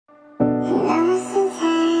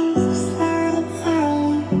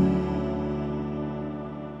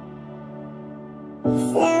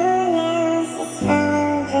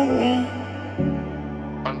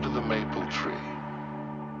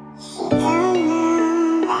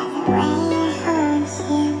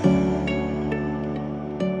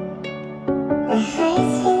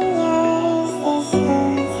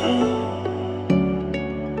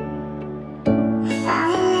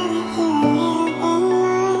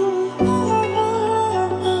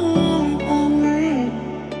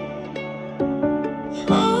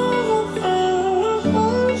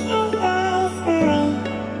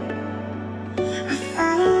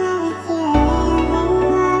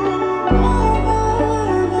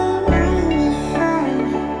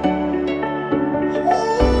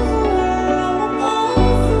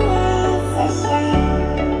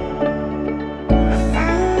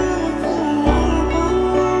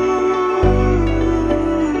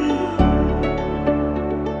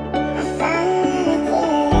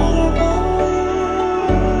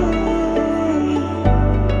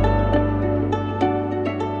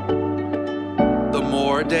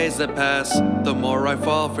pass, the more I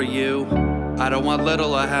fall for you. I don't want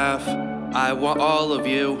little or half, I want all of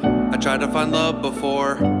you. I tried to find love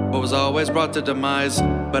before, but was always brought to demise.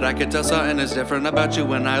 But I could tell something is different about you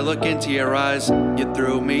when I look into your eyes. You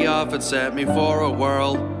threw me off and set me for a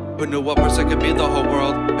whirl. Who knew one person could be the whole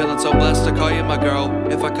world? Feeling so blessed to call you my girl.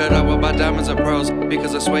 If I could, I would buy diamonds and pearls,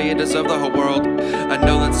 because I swear you deserve the whole world. I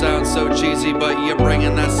know that sounds so cheesy, but you're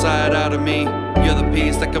bringing that side out of me. You're the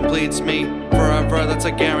piece that completes me forever, that's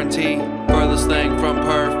a guarantee. Furthest thing from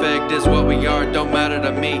perfect is what we are, don't matter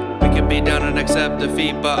to me. We could be down and accept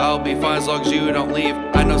defeat, but I'll be fine as long as you don't leave.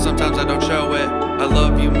 I know sometimes I don't show it, I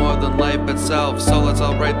love you more than life itself. So let's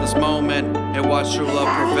celebrate this moment and watch true love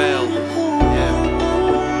prevail.